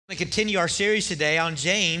To continue our series today on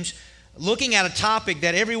James, looking at a topic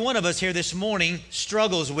that every one of us here this morning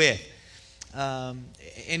struggles with. And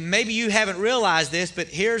maybe you haven't realized this, but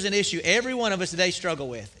here's an issue every one of us today struggle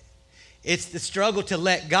with. It's the struggle to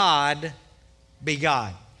let God be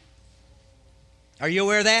God. Are you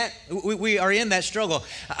aware of that? We are in that struggle.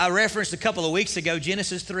 I referenced a couple of weeks ago,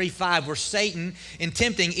 Genesis 3:5, where Satan, in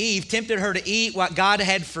tempting Eve, tempted her to eat what God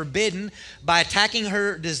had forbidden by attacking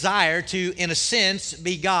her desire to, in a sense,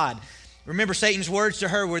 be God. Remember, Satan's words to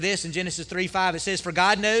her were this in Genesis 3:5. It says, "For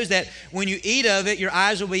God knows that when you eat of it, your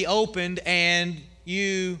eyes will be opened and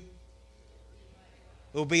you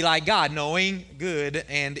will be like God, knowing good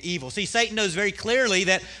and evil." See, Satan knows very clearly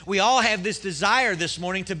that we all have this desire this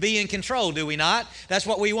morning to be in control, do we not? That's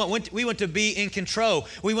what we want. We want to be in control.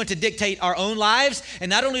 We want to dictate our own lives. And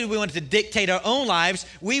not only do we want to dictate our own lives,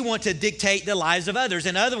 we want to dictate the lives of others.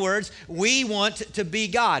 In other words, we want to be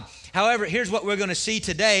God. However, here's what we're going to see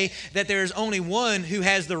today, that there's only one who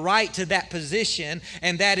has the right to that position,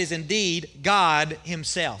 and that is indeed God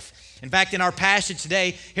himself. In fact, in our passage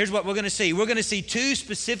today, here's what we're going to see. We're going to see two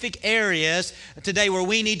specific areas today where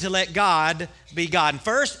we need to let God be God. And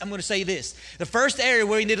first, I'm going to say this. The first area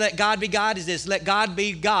where we need to let God be God is this: let God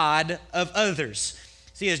be God of others.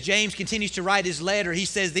 See, as James continues to write his letter, he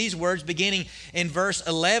says these words beginning in verse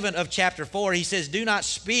 11 of chapter 4. He says, "Do not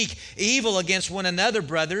speak evil against one another,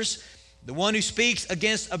 brothers. The one who speaks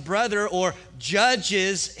against a brother or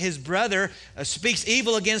judges his brother speaks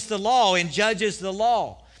evil against the law and judges the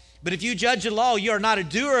law. But if you judge the law, you are not a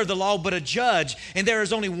doer of the law, but a judge. And there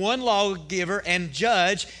is only one lawgiver and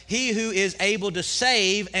judge, he who is able to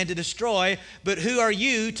save and to destroy. But who are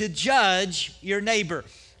you to judge your neighbor?"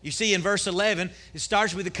 You see, in verse 11, it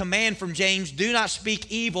starts with a command from James: do not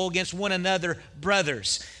speak evil against one another,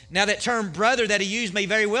 brothers. Now, that term brother that he used may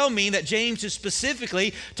very well mean that James is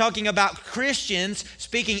specifically talking about Christians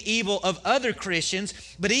speaking evil of other Christians.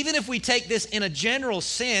 But even if we take this in a general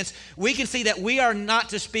sense, we can see that we are not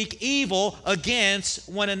to speak evil against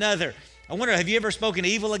one another. I wonder, have you ever spoken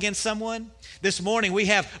evil against someone? This morning, we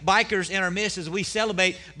have bikers in our midst as we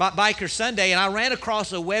celebrate Biker Sunday, and I ran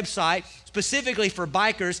across a website specifically for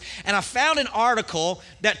bikers, and I found an article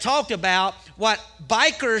that talked about what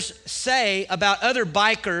bikers say about other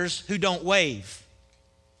bikers who don't wave.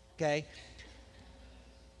 Okay?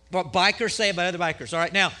 What bikers say about other bikers. All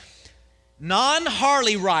right, now,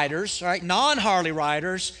 non-Harley riders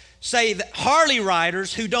say that Harley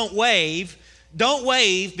riders who don't wave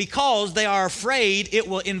because they are afraid it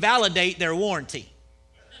will invalidate their warranty.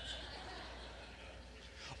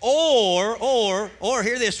 Or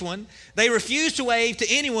hear this one, they refuse to wave to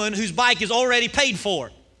anyone whose bike is already paid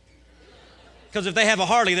for. Because if they have a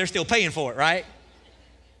Harley, they're still paying for it, right?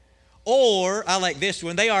 Or, I like this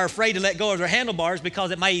one, they are afraid to let go of their handlebars because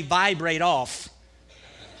it may vibrate off.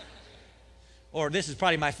 Or this is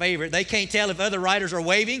probably my favorite, they can't tell if other riders are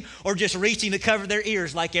waving or just reaching to cover their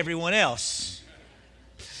ears like everyone else.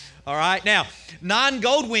 All right, now,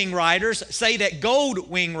 non-gold wing riders say that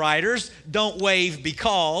gold wing riders don't wave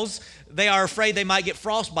because they are afraid they might get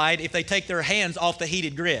frostbite if they take their hands off the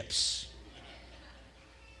heated grips.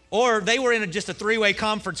 Or they were in just a three-way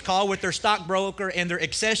conference call with their stockbroker and their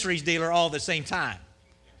accessories dealer all at the same time.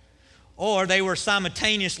 Or they were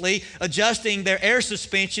simultaneously adjusting their air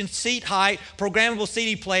suspension, seat height, programmable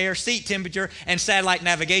CD player, seat temperature, and satellite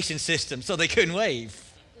navigation system, so they couldn't wave,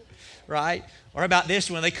 right? Or about this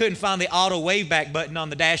one, they couldn't find the auto wave back button on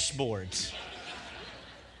the dashboards.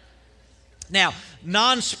 Now,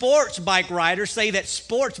 non-sports bike riders say that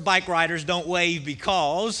sports bike riders don't wave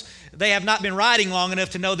because they have not been riding long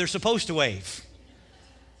enough to know they're supposed to wave.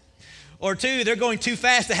 Or two, they're going too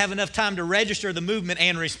fast to have enough time to register the movement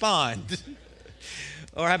and respond.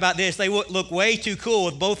 Or how about this? They look way too cool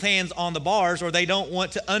with both hands on the bars, or they don't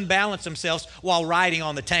want to unbalance themselves while riding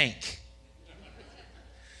on the tank.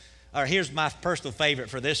 All right, here's my personal favorite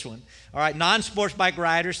for this one. All right, non-sports bike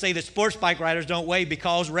riders say that sports bike riders don't wave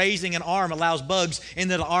because raising an arm allows bugs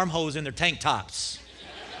into the armholes in their tank tops.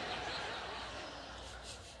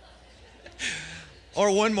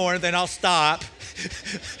 Or one more, then I'll stop.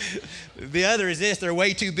 The other is this: they're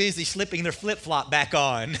way too busy slipping their flip-flop back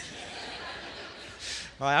on.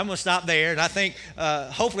 All right, I'm going to stop there, and I think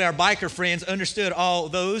hopefully our biker friends understood all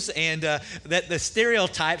those and that the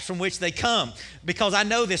stereotypes from which they come. Because I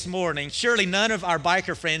know this morning, surely none of our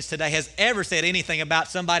biker friends today has ever said anything about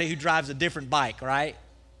somebody who drives a different bike, right?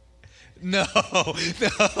 No,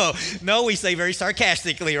 we say very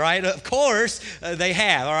sarcastically, right? Of course they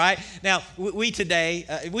have, all right? Now, we today,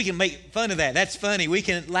 we can make fun of that. That's funny. We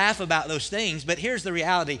can laugh about those things, but here's the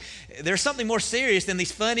reality. There's something more serious than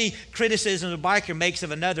these funny criticisms a biker makes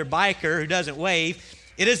of another biker who doesn't wave.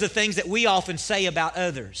 It is the things that we often say about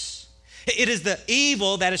others. It is the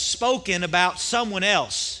evil that is spoken about someone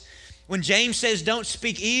else. When James says don't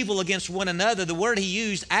speak evil against one another, the word he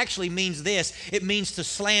used actually means this. It means to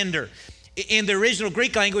slander. In the original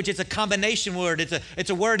Greek language, it's a combination word. It's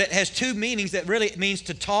a word that has two meanings that really means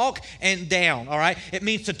to talk and down, all right? It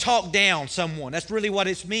means to talk down someone. That's really what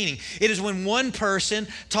it's meaning. It is when one person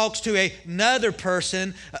talks to another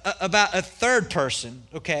person about a third person,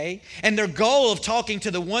 okay? And their goal of talking to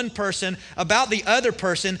the one person about the other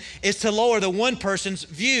person is to lower the one person's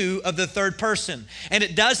view of the third person. And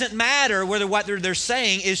it doesn't matter whether what they're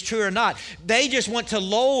saying is true or not. They just want to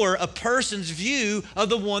lower a person's view of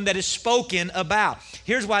the one that is spoken about.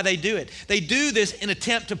 Here's why they do it. They do this in an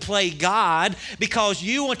attempt to play God because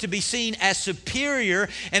you want to be seen as superior.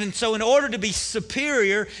 And so in order to be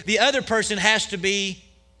superior, the other person has to be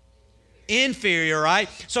inferior, right?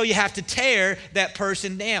 So you have to tear that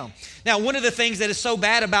person down. Now, one of the things that is so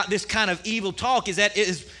bad about this kind of evil talk is that it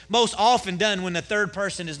is most often done when the third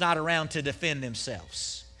person is not around to defend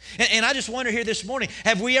themselves. And I just wonder here this morning,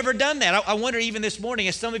 have we ever done that? I wonder even this morning,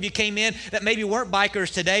 as some of you came in that maybe weren't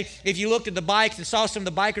bikers today, if you looked at the bikes and saw some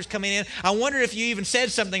of the bikers coming in, I wonder if you even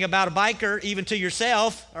said something about a biker, even to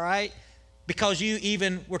yourself, all right? Because you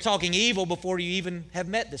even were talking evil before you even have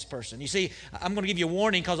met this person. You see, I'm going to give you a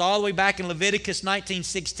warning because all the way back in Leviticus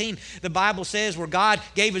 19:16, the Bible says where God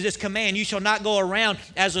gave us this command, you shall not go around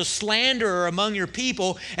as a slanderer among your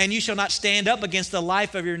people, and you shall not stand up against the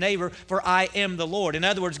life of your neighbor, for I am the Lord. In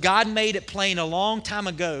other words, God made it plain a long time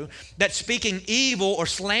ago that speaking evil or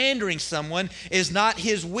slandering someone is not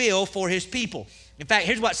his will for his people. In fact,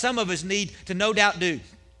 here's what some of us need to no doubt do.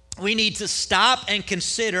 We need to stop and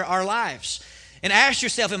consider our lives and ask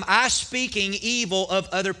yourself, am I speaking evil of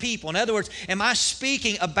other people? In other words, am I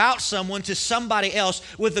speaking about someone to somebody else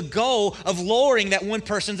with the goal of lowering that one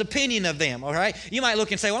person's opinion of them, all right? You might look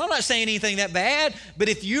and say, well, I'm not saying anything that bad, but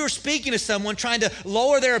if you're speaking to someone trying to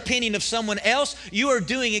lower their opinion of someone else, you are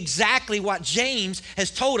doing exactly what James has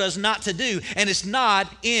told us not to do, and it's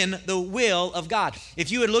not in the will of God.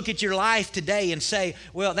 If you would look at your life today and say,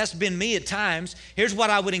 well, that's been me at times, here's what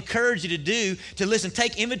I would encourage you to do, to listen,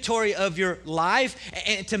 take inventory of your life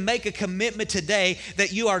and to make a commitment today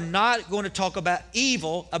that you are not going to talk about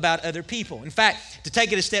evil about other people. In fact, to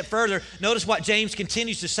take it a step further, notice what James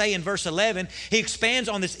continues to say in verse 11. He expands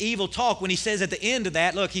on this evil talk when he says at the end of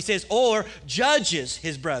that, look, he says, or judges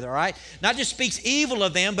his brother, all right? Not just speaks evil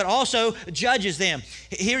of them, but also judges them.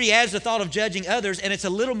 Here he adds the thought of judging others, and it's a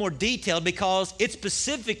little more detailed because it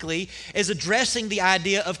specifically is addressing the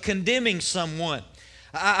idea of condemning someone.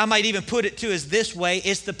 I might even put it too as this way,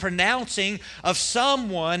 it's the pronouncing of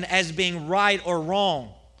someone as being right or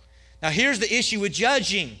wrong. Now here's the issue with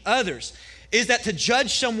judging others, is that to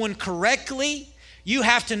judge someone correctly, you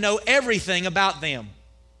have to know everything about them.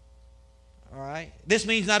 All right? This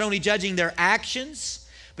means not only judging their actions,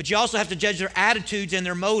 but you also have to judge their attitudes and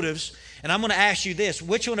their motives. And I'm going to ask you this,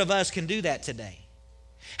 which one of us can do that today?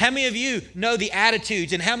 How many of you know the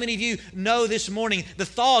attitudes, and how many of you know this morning the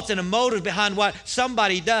thoughts and the motives behind what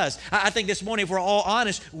somebody does? I think this morning, if we're all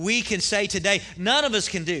honest, we can say today, none of us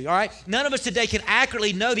can do, all right? None of us today can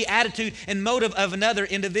accurately know the attitude and motive of another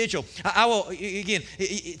individual. I will, again,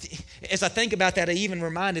 as I think about that, I even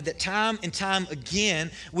reminded that time and time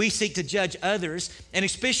again, we seek to judge others, and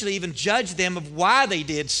especially even judge them of why they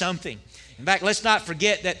did something. In fact, let's not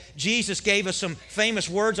forget that Jesus gave us some famous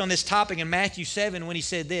words on this topic in Matthew 7 when he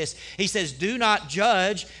said this. He says, do not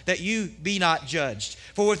judge that you be not judged.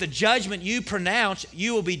 For with the judgment you pronounce,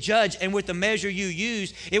 you will be judged, and with the measure you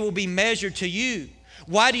use, it will be measured to you.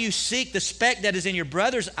 Why do you seek the speck that is in your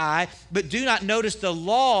brother's eye, but do not notice the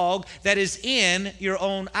log that is in your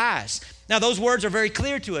own eyes? Now, those words are very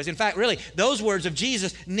clear to us. In fact, really, those words of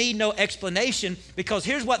Jesus need no explanation, because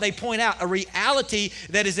here's what they point out, a reality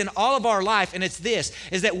that is in all of our life, and it's this,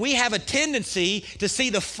 is that we have a tendency to see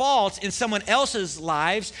the faults in someone else's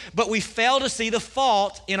lives, but we fail to see the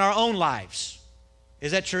fault in our own lives.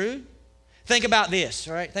 Is that true? Think about this,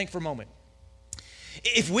 all right? Think for a moment.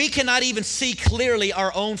 If we cannot even see clearly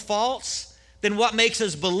our own faults, then what makes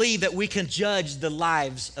us believe that we can judge the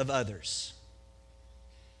lives of others?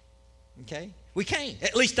 Okay? We can't,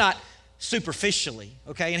 at least not superficially,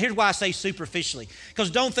 okay? And here's why I say superficially.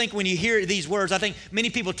 Because don't think when you hear these words, I think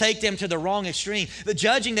many people take them to the wrong extreme. The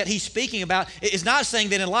judging that he's speaking about is not saying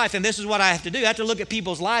that in life, and this is what I have to do, I have to look at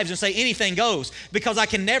people's lives and say anything goes, because I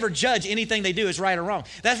can never judge anything they do as right or wrong.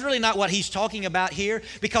 That's really not what he's talking about here,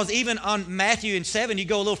 because even on Matthew 7, you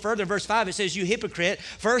go a little further, verse 5, it says, you hypocrite,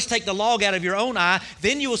 first take the log out of your own eye,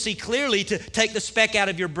 then you will see clearly to take the speck out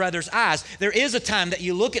of your brother's eyes. There is a time that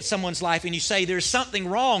you look at someone's life and you say, there's something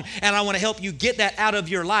wrong, and I want want to help you get that out of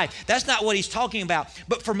your life. That's not what he's talking about.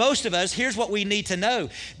 But for most of us, here's what we need to know,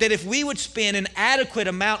 that if we would spend an adequate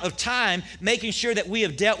amount of time making sure that we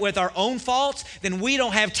have dealt with our own faults, then we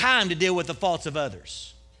don't have time to deal with the faults of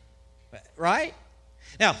others. Right?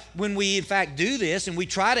 Now, when we in fact do this and we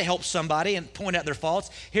try to help somebody and point out their faults,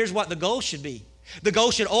 here's what the goal should be. The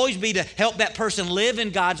goal should always be to help that person live in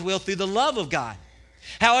God's will through the love of God.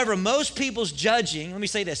 However, most people's judging, let me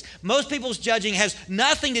say this, most people's judging has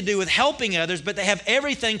nothing to do with helping others, but they have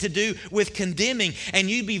everything to do with condemning. And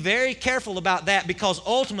you be very careful about that, because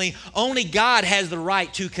ultimately only God has the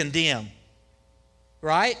right to condemn.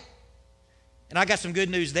 Right? And I got some good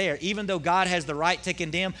news there. Even though God has the right to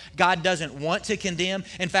condemn, God doesn't want to condemn.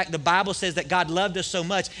 In fact, the Bible says that God loved us so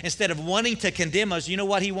much, instead of wanting to condemn us, you know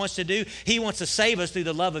what he wants to do? He wants to save us through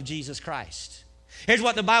the love of Jesus Christ. Here's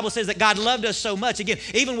what the Bible says, that God loved us so much. Again,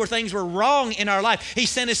 even where things were wrong in our life, he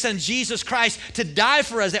sent his son Jesus Christ to die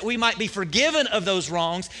for us, that we might be forgiven of those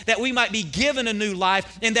wrongs, that we might be given a new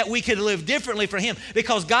life, and that we could live differently for him.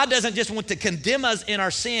 Because God doesn't just want to condemn us in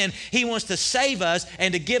our sin, he wants to save us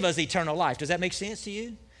and to give us eternal life. Does that make sense to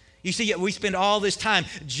you? You see, we spend all this time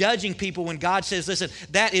judging people when God says, listen,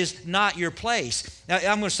 that is not your place. Now,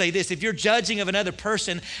 I'm going to say this. If your judging of another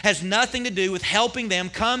person has nothing to do with helping them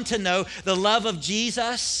come to know the love of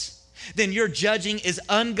Jesus, then your judging is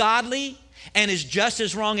ungodly and is just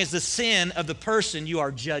as wrong as the sin of the person you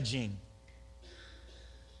are judging.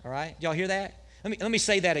 All right? Y'all hear that? Let me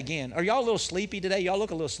say that again. Are y'all a little sleepy today? Y'all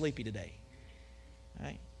look a little sleepy today. All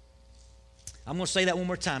right? I'm going to say that one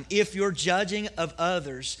more time. If your judging of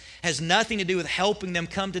others has nothing to do with helping them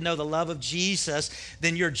come to know the love of Jesus,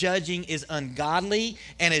 then your judging is ungodly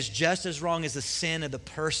and is just as wrong as the sin of the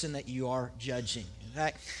person that you are judging.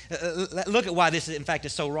 Right? Look at why this, in fact,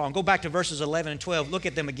 is so wrong. Go back to verses 11 and 12. Look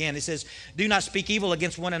at them again. It says, do not speak evil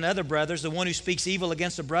against one another, brothers. The one who speaks evil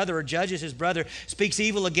against a brother or judges his brother speaks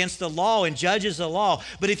evil against the law and judges the law.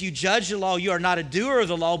 But if you judge the law, you are not a doer of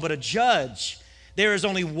the law, but a judge. There is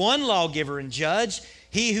only one lawgiver and judge,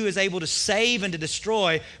 he who is able to save and to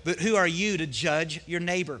destroy, but who are you to judge your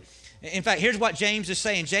neighbor? In fact, here's what James is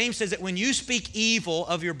saying. James says that when you speak evil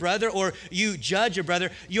of your brother or you judge your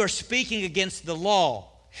brother, you are speaking against the law.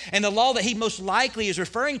 And the law that he most likely is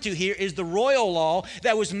referring to here is the royal law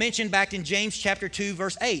that was mentioned back in James chapter 2,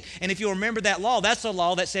 verse 8. And if you'll remember that law, that's the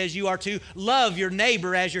law that says you are to love your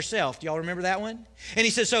neighbor as yourself. Do y'all remember that one? And he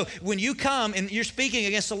says, so when you come and you're speaking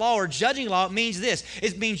against the law or judging law, it means this.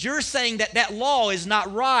 It means you're saying that that law is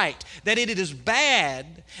not right, that it is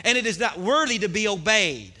bad, and it is not worthy to be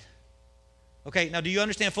obeyed. Okay, now do you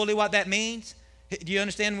understand fully what that means? Do you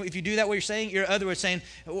understand if you do that what you're saying? You're in other words saying,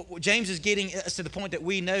 James is getting us to the point that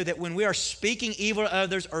we know that when we are speaking evil to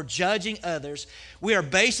others or judging others, we are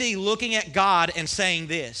basically looking at God and saying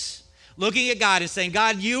this. Looking at God and saying,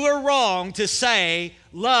 God, you are wrong to say,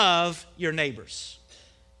 love your neighbors.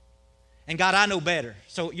 And God, I know better.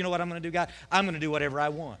 So you know what I'm going to do, God? I'm going to do whatever I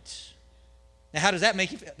want. Now, how does that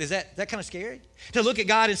make you feel? Is that kind of scary? To look at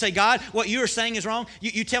God and say, God, what you are saying is wrong?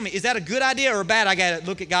 You tell me, is that a good idea or a bad idea to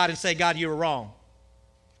look at God and say, God, you were wrong?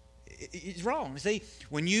 It's wrong. See,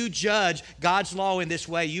 when you judge God's law in this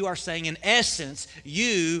way, you are saying, in essence,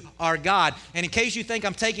 you are God. And in case you think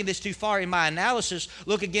I'm taking this too far in my analysis,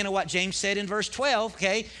 look again at what James said in verse 12,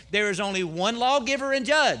 okay? There is only one lawgiver and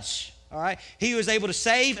judge, all right? He who is able to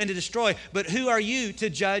save and to destroy, but who are you to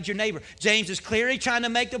judge your neighbor? James is clearly trying to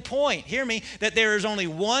make the point, hear me, that there is only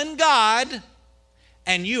one God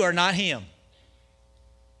and you are not him.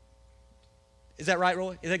 Is that right,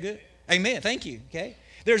 Roy? Is that good? Amen. Thank you, okay?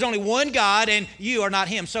 There's only one God and you are not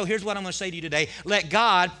him. So here's what I'm going to say to you today. Let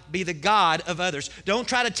God be the God of others. Don't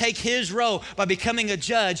try to take his role by becoming a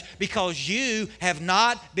judge because you have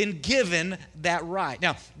not been given that right.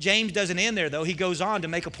 Now, James doesn't end there though. He goes on to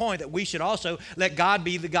make a point that we should also let God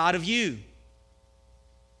be the God of you.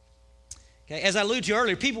 Okay, as I alluded to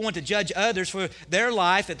earlier, people want to judge others for their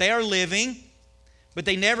life that they are living, but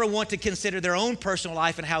they never want to consider their own personal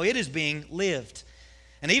life and how it is being lived.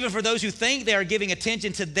 And even for those who think they are giving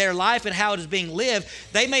attention to their life and how it is being lived,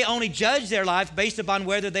 they may only judge their life based upon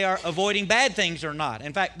whether they are avoiding bad things or not.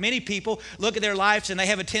 In fact, many people look at their lives and they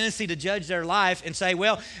have a tendency to judge their life and say,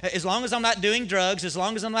 well, as long as I'm not doing drugs, as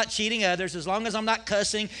long as I'm not cheating others, as long as I'm not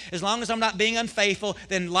cussing, as long as I'm not being unfaithful,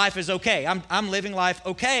 then life is okay. I'm living life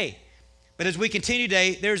okay. But as we continue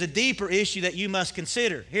today, there's a deeper issue that you must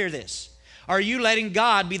consider. Hear this. Are you letting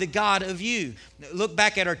God be the God of you? Look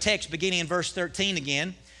back at our text beginning in verse 13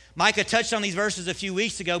 again. Micah touched on these verses a few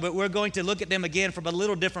weeks ago, but we're going to look at them again from a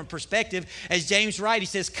little different perspective. As James writes, he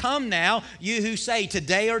says, "Come now, you who say,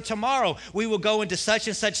 today or tomorrow we will go into such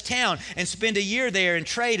and such town and spend a year there and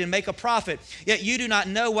trade and make a profit. Yet you do not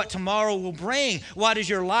know what tomorrow will bring. What is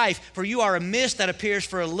your life? For you are a mist that appears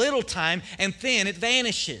for a little time and then it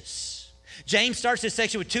vanishes." James starts this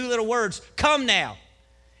section with two little words, "Come now."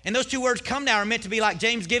 And those two words, "come now," are meant to be like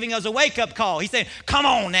James giving us a wake-up call. He's saying, come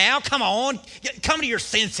on now, come on. Come to your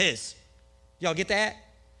senses. Y'all get that?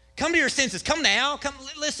 Come to your senses. Come now. Come,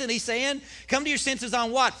 listen, he's saying. Come to your senses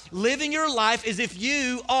on what? Living your life as if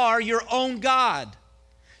you are your own God.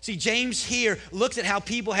 See, James here looks at how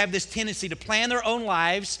people have this tendency to plan their own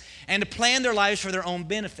lives and to plan their lives for their own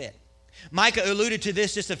benefit. Micah alluded to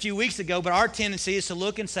this just a few weeks ago, but our tendency is to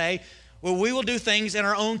look and say, well, we will do things in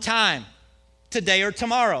our own time. Today or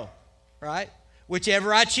tomorrow, right?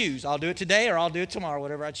 Whichever I choose. I'll do it today or I'll do it tomorrow,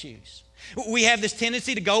 whatever I choose. We have this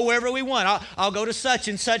tendency to go wherever we want. I'll go to such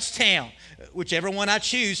and such town, whichever one I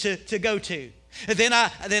choose to go to.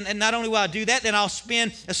 And not only will I do that, then I'll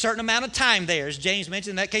spend a certain amount of time there. As James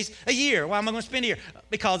mentioned, in that case, a year. Why am I going to spend a year?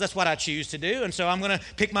 Because that's what I choose to do. And so I'm going to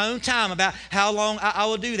pick my own time about how long I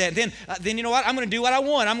will do that. Then you know what? I'm going to do what I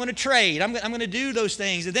want. I'm going to trade. I'm going to do those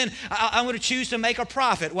things. And then I'm going to choose to make a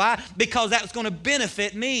profit. Why? Because that's going to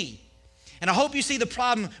benefit me. And I hope you see the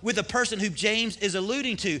problem with the person who James is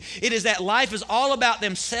alluding to. It is that life is all about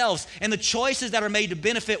themselves and the choices that are made to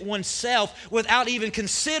benefit oneself without even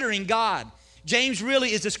considering God. James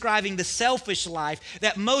really is describing the selfish life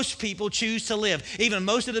that most people choose to live. Even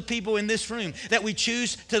most of the people in this room, that we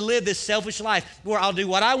choose to live this selfish life where I'll do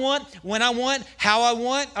what I want, when I want, how I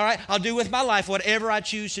want. All right, I'll do with my life whatever I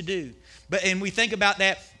choose to do. And we think about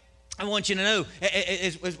that. I want you to know,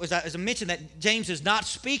 as I mentioned, that James is not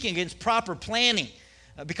speaking against proper planning.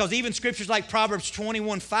 Because even scriptures like Proverbs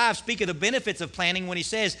 21:5 speak of the benefits of planning when he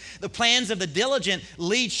says, the plans of the diligent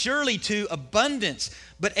lead surely to abundance,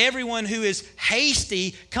 but everyone who is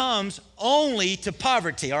hasty comes only to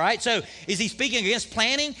poverty, all right? So is he speaking against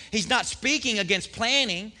planning? He's not speaking against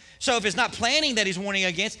planning. So if it's not planning that he's warning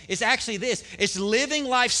against, it's actually this. It's living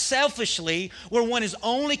life selfishly where one is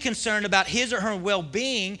only concerned about his or her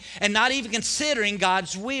well-being and not even considering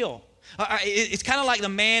God's will. It's kind of like the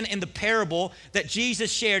man in the parable that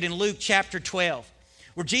Jesus shared in Luke chapter 12,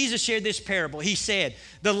 where Jesus shared this parable. He said,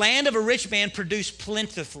 the land of a rich man produced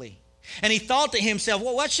plentifully. And he thought to himself,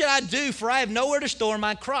 well, what should I do? For I have nowhere to store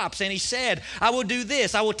my crops. And he said, I will do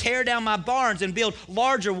this. I will tear down my barns and build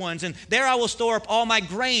larger ones. And there I will store up all my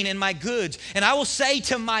grain and my goods. And I will say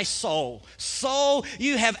to my soul, soul,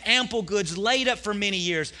 you have ample goods laid up for many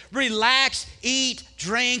years. Relax, eat,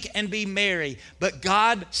 drink, and be merry. But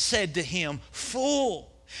God said to him,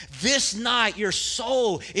 fool, this night your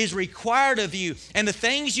soul is required of you. And the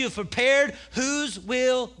things you have prepared, whose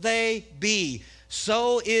will they be?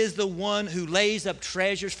 So is the one who lays up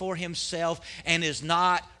treasures for himself and is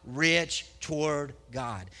not rich toward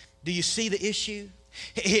God. Do you see the issue?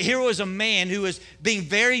 Here was a man who was being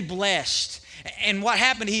very blessed. And what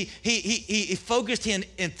happened, he focused his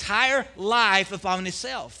entire life upon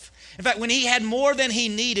himself. In fact, when he had more than he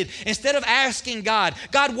needed, instead of asking God,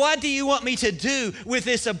 God, what do you want me to do with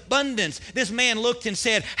this abundance? This man looked and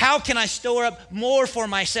said, how can I store up more for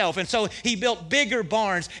myself? And so he built bigger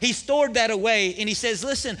barns. He stored that away and he says,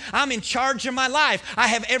 listen, I'm in charge of my life. I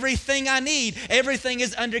have everything I need. Everything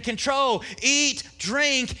is under control. Eat,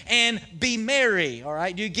 drink, and be merry. All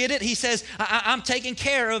right, do you get it? He says, I'm taking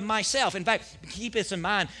care of myself. In fact, keep this in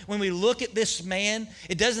mind. When we look at this man,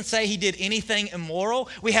 it doesn't say he did anything immoral.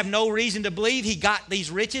 We have no reason to believe he got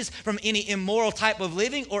these riches from any immoral type of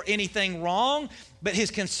living or anything wrong. But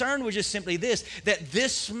his concern was just simply this, that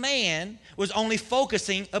this man was only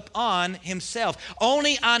focusing upon himself,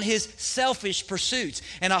 only on his selfish pursuits.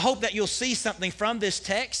 And I hope that you'll see something from this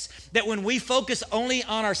text, that when we focus only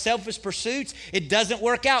on our selfish pursuits, it doesn't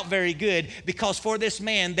work out very good, because for this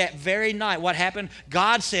man, that very night, what happened?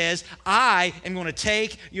 God says, I am going to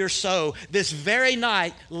take your soul. This very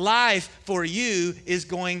night, life for you is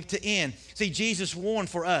going to end. See, Jesus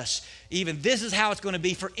warned for us, even this is how it's going to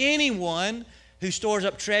be for anyone who stores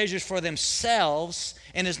up treasures for themselves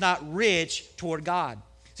and is not rich toward God.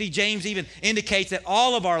 See, James even indicates that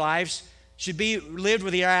all of our lives should be lived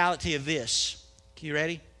with the reality of this. You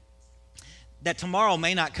ready? That tomorrow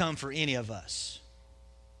may not come for any of us.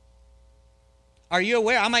 Are you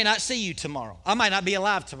aware? I might not see you tomorrow. I might not be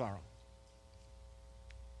alive tomorrow.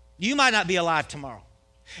 You might not be alive tomorrow.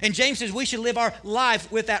 And James says we should live our life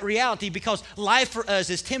with that reality, because life for us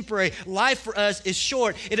is temporary. Life for us is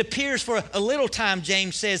short. It appears for a little time,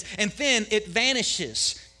 James says, and then it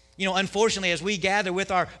vanishes. You know, unfortunately, as we gather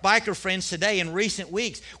with our biker friends today in recent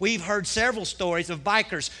weeks, we've heard several stories of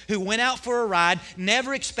bikers who went out for a ride,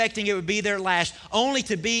 never expecting it would be their last, only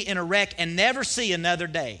to be in a wreck and never see another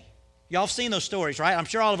day. Y'all have seen those stories, right? I'm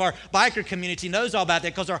sure all of our biker community knows all about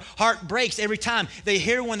that because our heart breaks every time they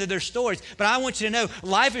hear one of their stories. But I want you to know,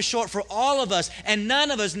 life is short for all of us, and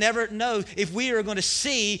none of us never know if we are going to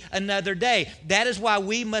see another day. That is why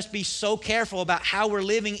we must be so careful about how we're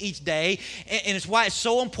living each day, and it's why it's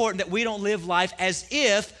so important that we don't live life as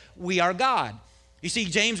if we are God. You see,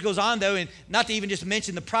 James goes on, though, and not to even just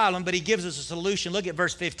mention the problem, but he gives us a solution. Look at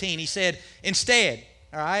verse 15. He said, instead,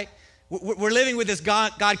 all right? We're living with this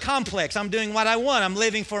God complex. I'm doing what I want. I'm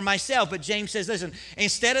living for myself. But James says, listen,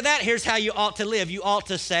 instead of that, here's how you ought to live. You ought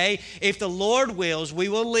to say, if the Lord wills, we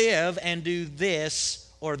will live and do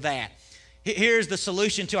this or that. Here's the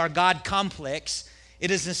solution to our God complex.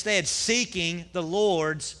 It is instead seeking the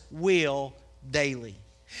Lord's will daily.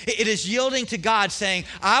 It is yielding to God, saying,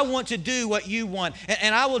 I want to do what you want,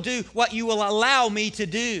 and I will do what you will allow me to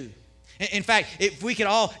do. In fact, if we could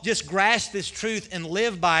all just grasp this truth and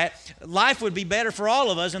live by it, life would be better for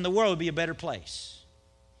all of us and the world would be a better place.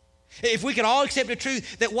 If we could all accept the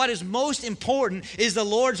truth that what is most important is the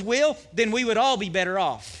Lord's will, then we would all be better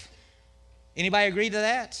off. Anybody agree to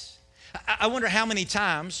that? I wonder how many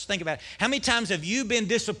times, think about it, how many times have you been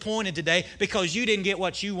disappointed today because you didn't get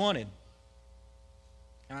what you wanted?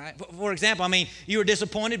 All right. For example, you were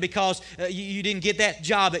disappointed because you didn't get that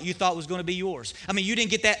job that you thought was going to be yours. You didn't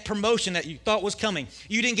get that promotion that you thought was coming.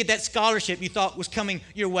 You didn't get that scholarship you thought was coming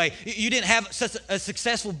your way. You didn't have such a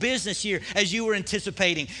successful business year as you were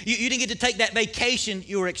anticipating. You didn't get to take that vacation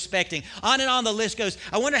you were expecting. On and on the list goes.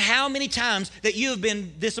 I wonder how many times that you have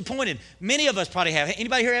been disappointed. Many of us probably have.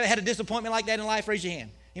 Anybody here had a disappointment like that in life? Raise your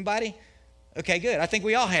hand. Anybody? Okay, good. I think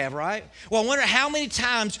we all have, right? Well, I wonder how many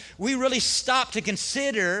times we really stop to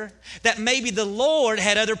consider that maybe the Lord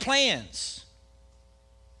had other plans.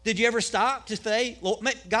 Did you ever stop to say,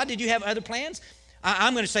 God, did you have other plans?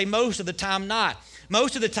 I'm going to say most of the time not.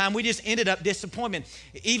 Most of the time we just ended up disappointment.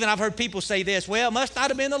 Even I've heard people say this, well, it must not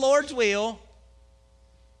have been the Lord's will.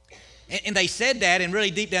 And they said that, and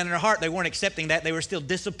really deep down in their heart, they weren't accepting that. They were still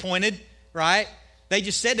disappointed, right? They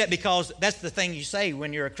just said that because that's the thing you say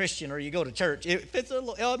when you're a Christian or you go to church. It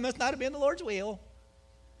must not have been the Lord's will,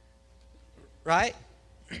 right?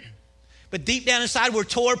 But deep down inside, we're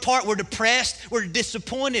tore apart, we're depressed, we're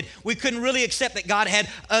disappointed. We couldn't really accept that God had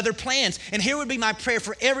other plans. And here would be my prayer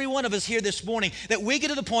for every one of us here this morning, that we get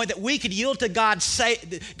to the point that we could yield to God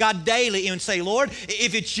daily and say, Lord,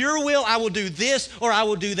 if it's your will, I will do this or I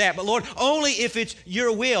will do that. But Lord, only if it's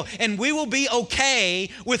your will. And we will be okay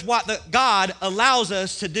with what God allows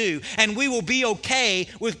us to do. And we will be okay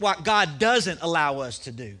with what God doesn't allow us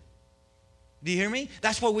to do. Do you hear me?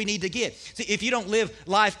 That's what we need to get. See, if you don't live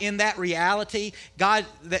life in that reality,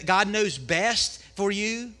 that God knows best for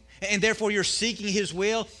you, and therefore you're seeking His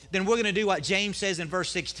will, then we're going to do what James says in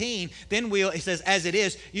verse 16. Then it says, as it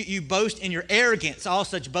is, you boast in your arrogance. All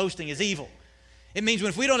such boasting is evil. It means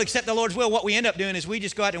if we don't accept the Lord's will, what we end up doing is we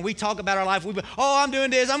just go out and we talk about our life. I'm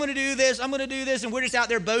doing this, I'm going to do this, I'm going to do this. And we're just out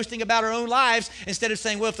there boasting about our own lives instead of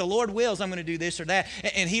saying, well, if the Lord wills, I'm going to do this or that.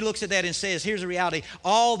 And He looks at that and says, here's the reality.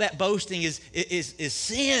 All that boasting is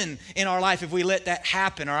sin in our life if we let that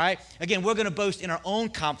happen, all right? Again, we're going to boast in our own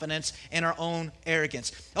confidence and our own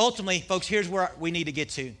arrogance. Ultimately, folks, here's where we need to get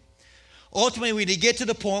to. Ultimately, we need to get to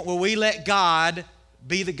the point where we let God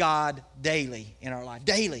be the God daily in our life.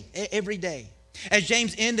 Daily, every day. As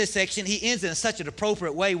James ends this section, he ends in such an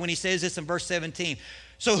appropriate way when he says this in verse 17.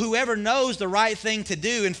 So whoever knows the right thing to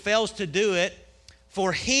do and fails to do it,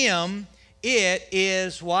 for him it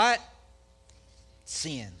is what?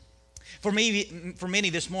 Sin. For many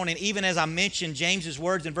this morning, even as I mentioned James's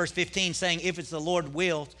words in verse 15 saying, if it's the Lord's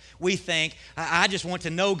will, we think, I just want to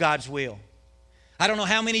know God's will. I don't know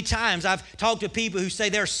how many times I've talked to people who say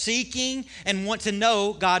they're seeking and want to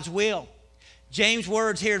know God's will. James'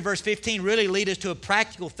 words here in verse 15 really lead us to a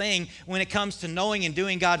practical thing when it comes to knowing and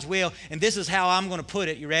doing God's will. And this is how I'm going to put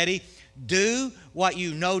it. You ready? Do what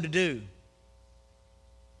you know to do.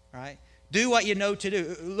 All right? Do what you know to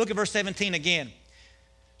do. Look at verse 17 again.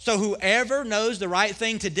 So whoever knows the right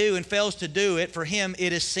thing to do and fails to do it, for him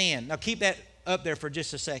it is sin. Now keep that up there for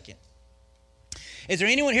just a second. Is there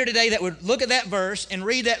anyone here today that would look at that verse and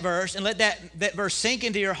read that verse and let that verse sink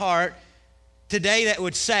into your heart today that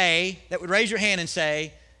would raise your hand and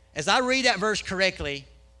say, as I read that verse correctly,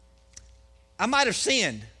 I might have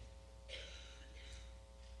sinned.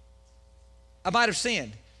 I might have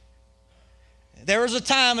sinned. There was a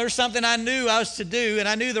time, there was something I knew I was to do, and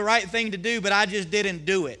I knew the right thing to do, but I just didn't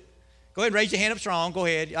do it. Go ahead and raise your hand up strong. Go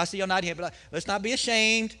ahead. I see y'all nodding here, but let's not be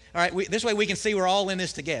ashamed. All right, this way we can see we're all in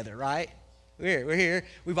this together, right? We're here.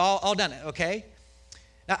 We've all done it, okay?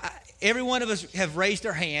 Now, every one of us have raised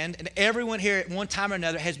their hand, and everyone here at one time or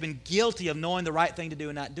another has been guilty of knowing the right thing to do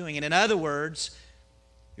and not doing it. In other words,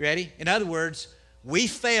 you ready? In other words, we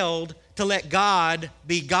failed to let God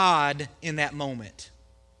be God in that moment.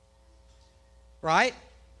 Right?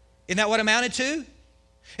 Isn't that what it amounted to?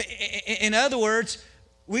 In other words,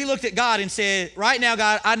 we looked at God and said, right now,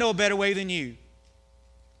 God, I know a better way than you.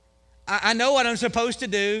 I know what I'm supposed to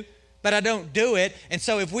do, but I don't do it. And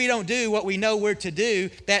so if we don't do what we know we're to do,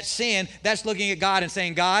 that's sin. That's looking at God and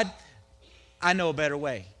saying, God, I know a better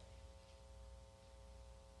way.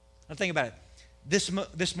 Now think about it.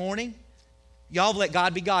 This morning, y'all have let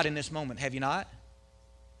God be God in this moment, have you not?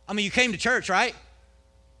 I mean, you came to church, right?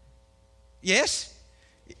 Yes?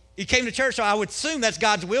 You came to church, so I would assume that's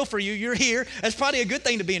God's will for you. You're here. That's probably a good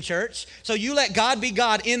thing to be in church. So you let God be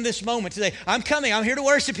God in this moment today. I'm coming. I'm here to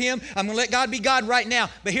worship Him. I'm going to let God be God right now.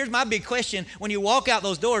 But here's my big question. When you walk out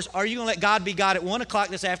those doors, are you going to let God be God at 1 o'clock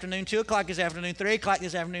this afternoon, 2 o'clock this afternoon, 3 o'clock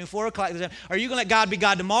this afternoon, 4 o'clock this afternoon? Are you going to let God be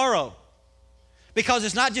God tomorrow? Because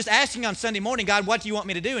it's not just asking on Sunday morning, God, what do you want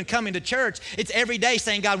me to do? And coming to church, it's every day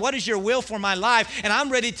saying, God, what is your will for my life? And I'm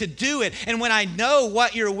ready to do it. And when I know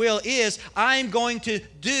what your will is, I'm going to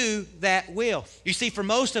do that will. You see, for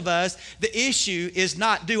most of us, the issue is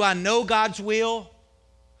not, do I know God's will?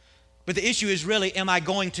 But the issue is really, am I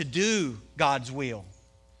going to do God's will?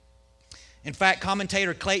 In fact,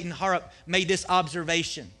 commentator Clayton Harrop made this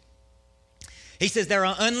observation. He says, there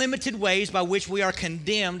are unlimited ways by which we are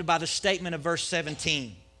condemned by the statement of verse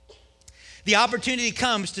 17. The opportunity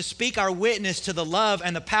comes to speak our witness to the love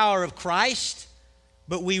and the power of Christ,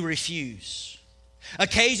 but we refuse.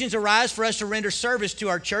 Occasions arise for us to render service to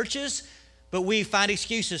our churches, but we find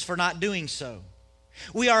excuses for not doing so.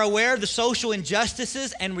 We are aware of the social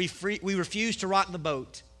injustices and we refuse to rock the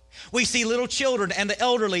boat. We see little children and the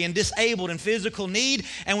elderly and disabled in physical need,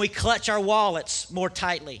 and we clutch our wallets more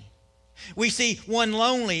tightly. We see one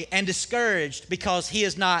lonely and discouraged because he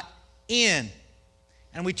is not in,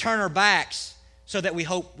 and we turn our backs so that we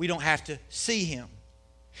hope we don't have to see him.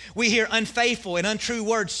 We hear unfaithful and untrue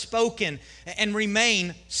words spoken and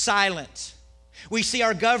remain silent. We see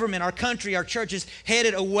our government, our country, our churches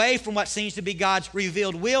headed away from what seems to be God's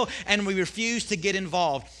revealed will, and we refuse to get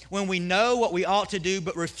involved. When we know what we ought to do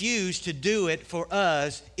but refuse to do it, for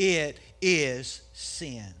us, it is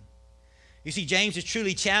sin. You see, James has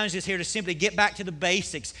truly challenged us here to simply get back to the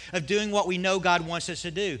basics of doing what we know God wants us to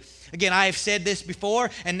do. Again, I have said this before,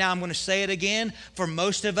 and now I'm going to say it again. For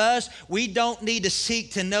most of us, we don't need to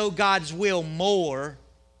seek to know God's will more.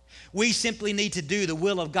 We simply need to do the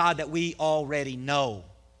will of God that we already know.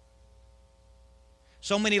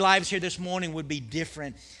 So many lives here this morning would be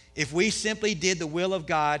different if we simply did the will of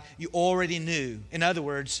God you already knew. In other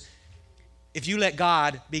words, if you let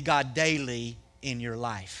God be God daily in your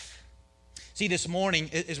life. See, this morning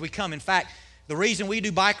as we come, in fact, the reason we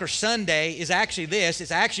do Biker Sunday is actually this.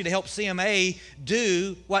 It's actually to help CMA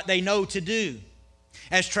do what they know to do.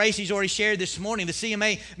 As Tracy's already shared this morning, the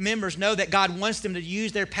CMA members know that God wants them to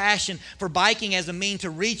use their passion for biking as a means to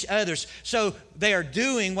reach others. So they are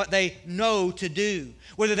doing what they know to do.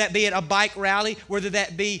 Whether that be at a bike rally, whether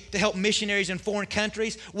that be to help missionaries in foreign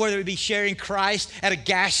countries, whether it be sharing Christ at a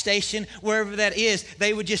gas station, wherever that is,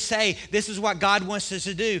 they would just say, this is what God wants us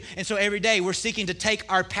to do. And so every day we're seeking to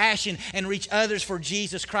take our passion and reach others for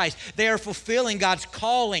Jesus Christ. They are fulfilling God's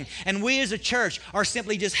calling. And we as a church are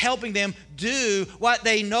simply just helping them do what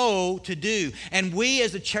they know to do. And we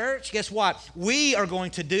as a church, guess what? We are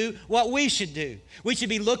going to do what we should do. We should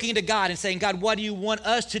be looking to God and saying, God, what do you want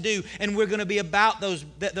us to do? And we're going to be about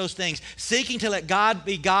those things, seeking to let God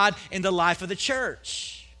be God in the life of the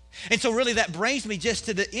church. And so really that brings me just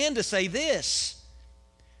to the end to say this.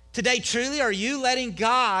 Today, truly, are you letting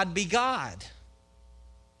God be God?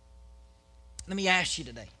 Let me ask you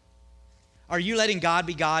today. Are you letting God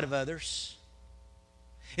be God of others?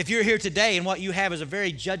 If you're here today and what you have is a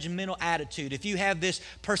very judgmental attitude, if you have this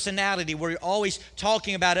personality where you're always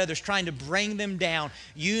talking about others, trying to bring them down,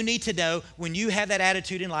 you need to know when you have that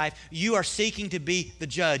attitude in life, you are seeking to be the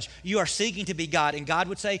judge. You are seeking to be God. And God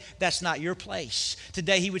would say, that's not your place.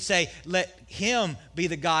 Today He would say, let Him be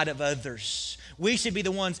the God of others. We should be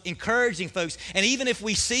the ones encouraging folks. And even if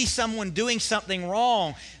we see someone doing something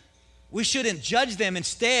wrong, we shouldn't judge them.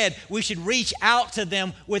 Instead, we should reach out to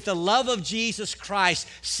them with the love of Jesus Christ,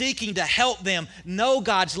 seeking to help them know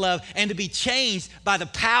God's love and to be changed by the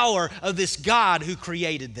power of this God who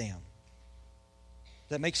created them. Does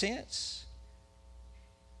that make sense?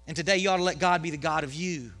 And today you ought to let God be the God of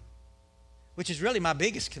you. which is really my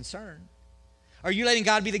biggest concern. Are you letting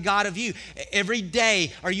God be the God of you? Every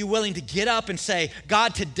day, are you willing to get up and say,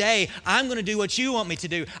 God, today, I'm going to do what you want me to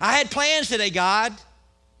do. I had plans today, God.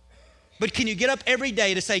 But can you get up every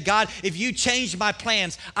day to say, God, if you changed my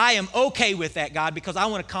plans, I am okay with that, God, because I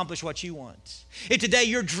want to accomplish what you want. If today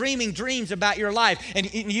you're dreaming dreams about your life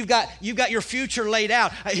and you've got your future laid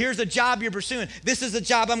out, here's a job you're pursuing. This is the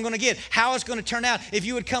job I'm going to get. How it's going to turn out. If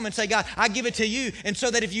you would come and say, God, I give it to you. And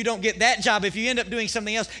so that if you don't get that job, if you end up doing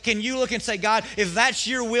something else, can you look and say, God, if that's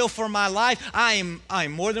your will for my life, I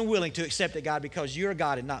am more than willing to accept it, God, because you're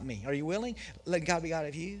God and not me. Are you willing? Let God be God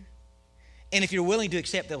of you. And if you're willing to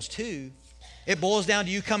accept those two, it boils down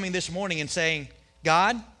to you coming this morning and saying,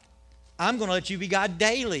 God, I'm going to let you be God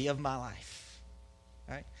daily of my life.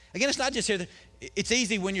 All right? Again, it's not just here. It's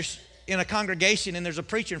easy when you're in a congregation and there's a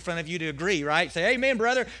preacher in front of you to agree, right? Say, amen,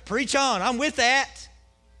 brother, preach on. I'm with that.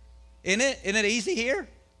 Isn't it easy here?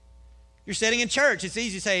 You're sitting in church. It's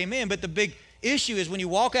easy to say amen. But the big issue is when you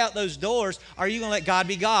walk out those doors, are you going to let God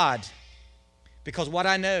be God? Because what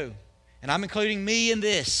I know, and I'm including me in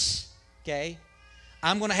this, okay,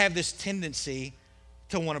 I'm going to have this tendency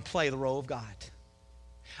to want to play the role of God.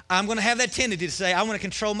 I'm going to have that tendency to say, I want to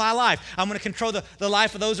control my life. I'm going to control the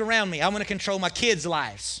life of those around me. I want to control my kids'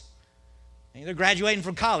 lives. And they're graduating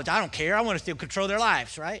from college. I don't care. I want to still control their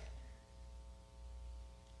lives, right?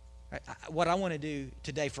 What I want to do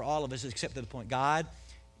today for all of us is accept to the point, God,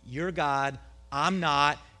 you're God, I'm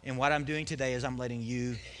not, and what I'm doing today is I'm letting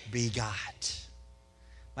you be God.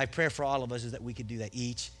 My prayer for all of us is that we could do that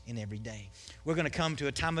each and every day. We're going to come to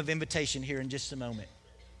a time of invitation here in just a moment.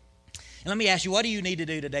 And let me ask you, what do you need to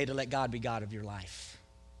do today to let God be God of your life?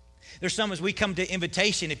 There's some, as we come to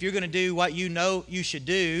invitation, if you're going to do what you know you should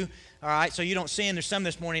do, all right, so you don't sin, there's some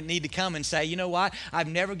this morning that need to come and say, you know what, I've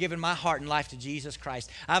never given my heart and life to Jesus Christ.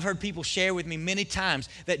 I've heard people share with me many times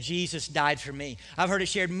that Jesus died for me. I've heard it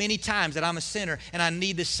shared many times that I'm a sinner and I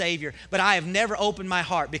need the Savior, but I have never opened my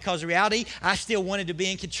heart because in reality, I still wanted to be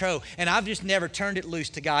in control, and I've just never turned it loose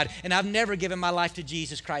to God, and I've never given my life to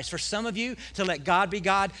Jesus Christ. For some of you, to let God be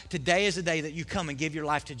God, today is the day that you come and give your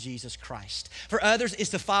life to Jesus Christ. For others, it's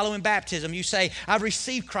to follow in baptism. You say, I've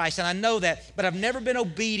received Christ and I know that, but I've never been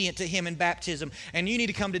obedient to Him in baptism. And you need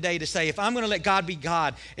to come today to say, if I'm going to let God be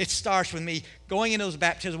God, it starts with me going in those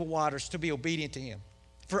baptismal waters to be obedient to Him.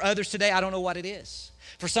 For others today, I don't know what it is.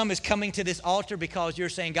 For some, it's coming to this altar because you're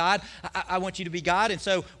saying, God, I want you to be God. And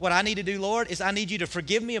so what I need to do, Lord, is I need you to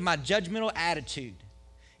forgive me of my judgmental attitude.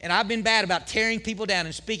 And I've been bad about tearing people down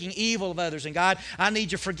and speaking evil of others. And God, I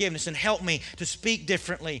need your forgiveness and help me to speak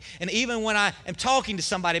differently. And even when I am talking to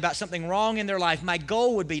somebody about something wrong in their life, my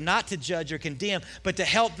goal would be not to judge or condemn, but to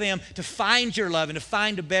help them to find your love and to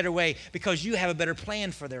find a better way because you have a better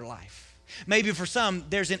plan for their life. Maybe for some,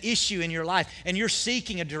 there's an issue in your life and you're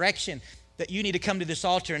seeking a direction that you need to come to this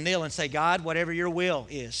altar and kneel and say, God, whatever your will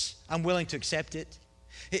is, I'm willing to accept it.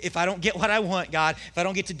 If I don't get what I want, God, if I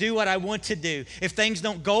don't get to do what I want to do, if things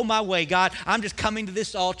don't go my way, God, I'm just coming to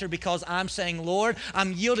this altar because I'm saying, Lord,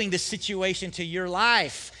 I'm yielding this situation to your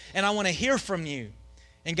life, and I want to hear from you.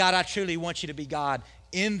 And God, I truly want you to be God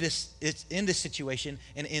in this situation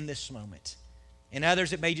and in this moment. And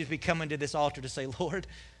others, it may just be coming to this altar to say, Lord,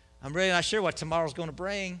 I'm really not sure what tomorrow's going to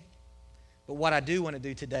bring, but what I do want to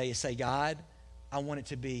do today is say, God, I want it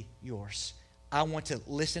to be yours. I want to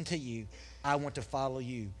listen to you. I want to follow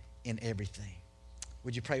you in everything.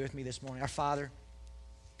 Would you pray with me this morning? Our Father,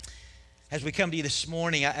 as we come to you this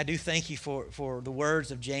morning, I do thank you for the words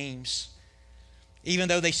of James. Even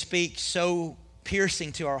though they speak so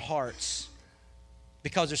piercing to our hearts,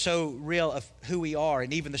 because they're so real of who we are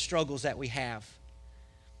and even the struggles that we have.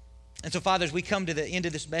 And so, Father, as we come to the end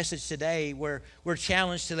of this message today, where we're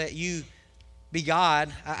challenged to let you be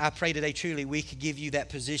God, I pray today truly we could give you that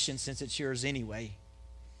position since it's yours anyway.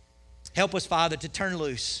 Help us, Father, to turn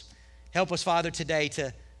loose. Help us, Father, today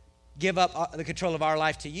to give up the control of our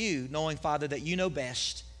life to you, knowing, Father, that you know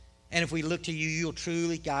best. And if we look to you, you'll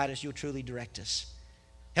truly guide us. You'll truly direct us.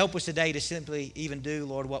 Help us today to simply even do,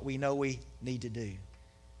 Lord, what we know we need to do.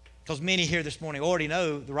 Because many here this morning already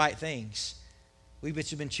know the right things. We've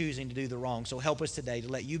just been choosing to do the wrong. So help us today to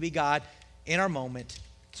let you be God in our moment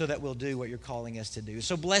so that we'll do what you're calling us to do.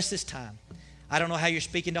 So bless this time. I don't know how you're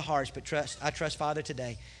speaking to hearts, but I trust, Father,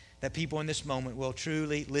 today that people in this moment will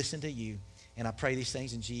truly listen to you. And I pray these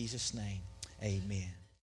things in Jesus' name. Amen.